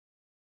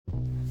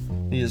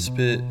Need to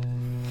spit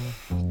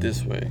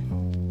this way,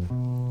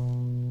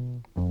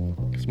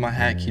 cause my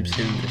hat keeps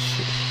hitting this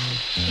shit.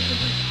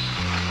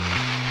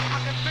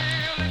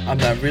 I'm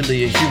not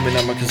really a human,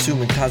 I'm a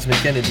consuming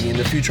cosmic entity. In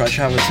the future I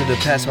travel to the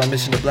past, my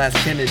mission to blast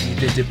Kennedy.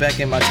 Then dip back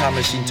in my time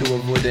machine to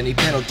avoid any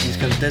penalties,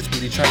 cause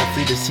desperately trying to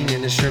flee the scene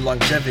and ensure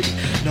longevity.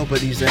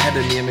 Nobody's ahead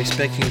of me, I'm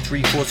expecting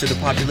 3/4 of the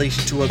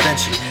population to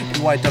eventually be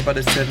wiped out by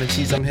the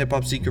 70s. I'm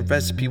hip-hop secret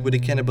recipe with a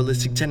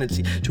cannibalistic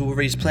tendency to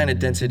erase planet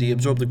density.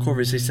 Absorb the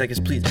chorus, 8 seconds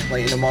please,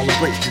 lighting them all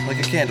ablaze like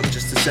a candle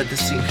just to set the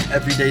scene.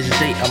 Every day's a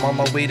date, I'm on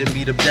my way to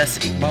meet up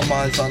destiny. My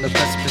mind's on the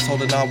precipice,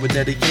 holding on with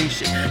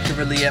dedication.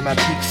 Currently at my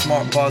peak,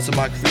 smart bars of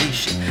my creation.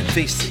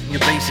 Face it, you're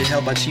basic,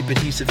 held by cheap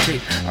adhesive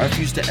tape. I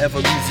refuse to ever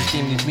lose, this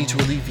game needs me to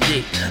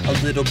alleviate a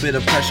little bit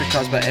of pressure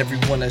caused by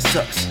everyone that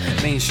sucks.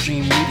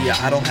 Mainstream media,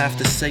 I don't have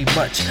to say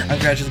much. I'm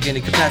gradually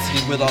gaining capacity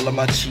with all of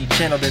my chi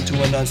channeled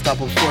into an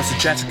unstoppable force that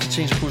drastically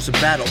change the course of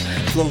battle.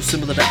 Flow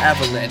similar to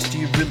avalanche. Do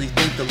you really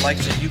think the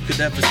likes of you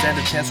could ever stand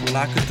a chance when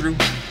I come through?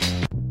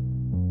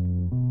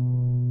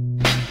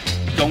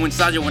 Go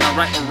inside you when I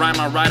write a rhyme,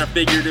 I write a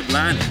figurative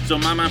line, so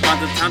my mind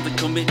finds the time to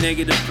commit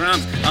negative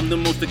crimes. I'm the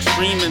most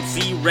extreme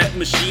MC rap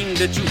machine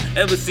that you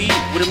ever seen,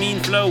 with a mean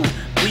flow.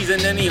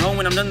 Pleasing any hoe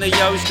when I'm done, they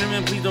always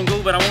screaming, please don't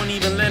go, but I won't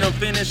even let them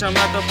finish. I'm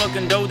out the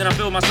fucking dough, then I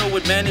fill my soul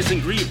with madness and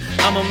grief.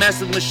 I'm a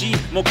massive machine,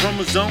 more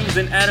chromosomes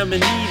than Adam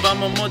and Eve.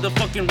 I'm a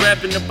motherfucking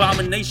rapping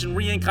abomination,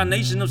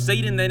 reincarnation of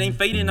Satan that ain't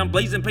fading. I'm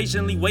blazing,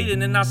 patiently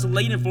waiting and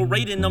oscillating for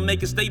rating. I'll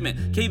make a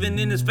statement, caving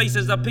in his face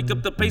as I pick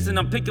up the pace and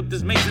I pick up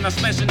this mace and I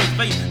smash in his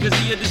face, cause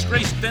he a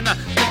disgrace. Then I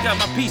pick out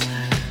my piece,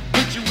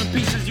 put you in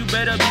pieces, you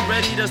better be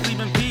ready to sleep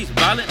in peace.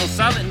 Violent or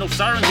silent, no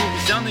sirens will be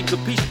sounding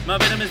capiche. My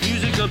venomous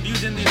music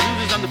abusing these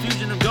losers. I'm the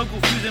fusion of Goku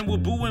fusing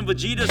with Boo and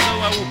Vegeta, so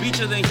I will beat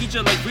you then heat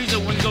you like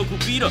Frieza when Goku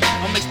beat her.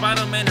 I'll make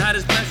Spider-Man hide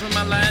his plans from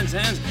my lion's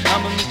hands.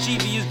 I'm a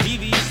mischievous,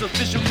 devious,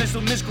 official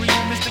missile, miscreant,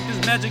 mystic,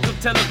 this magic of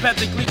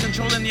telepathically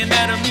controlling the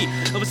anatomy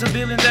of a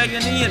civilian's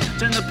agony and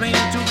turn the pain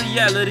into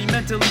reality.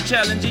 Mentally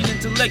challenging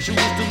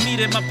intellectuals to meet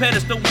at my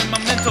pedestal when my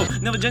mental,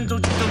 never gentle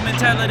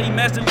mentality,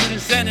 mastered with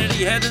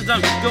insanity. Headers,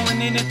 I'm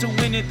going in it to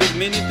win it. The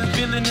minute the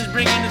villain is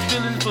bringing his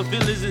feelings,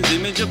 fulfill his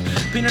image of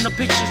painting a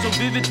picture so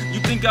vivid you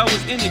think I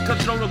was in it.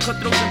 Cutthroat or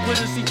cutthroat and put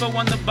a C4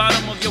 on the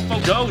bottom of your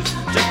photos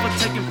just for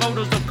taking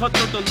photos of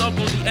Cutthroat, the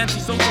logo, the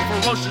antisocial,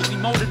 ferociously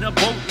molded a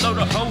boatload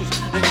of hoes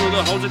until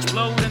the hoes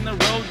explode and the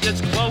road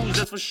gets closed.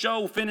 That's for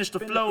show. Finish the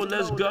flow,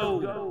 let's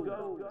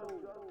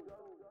go.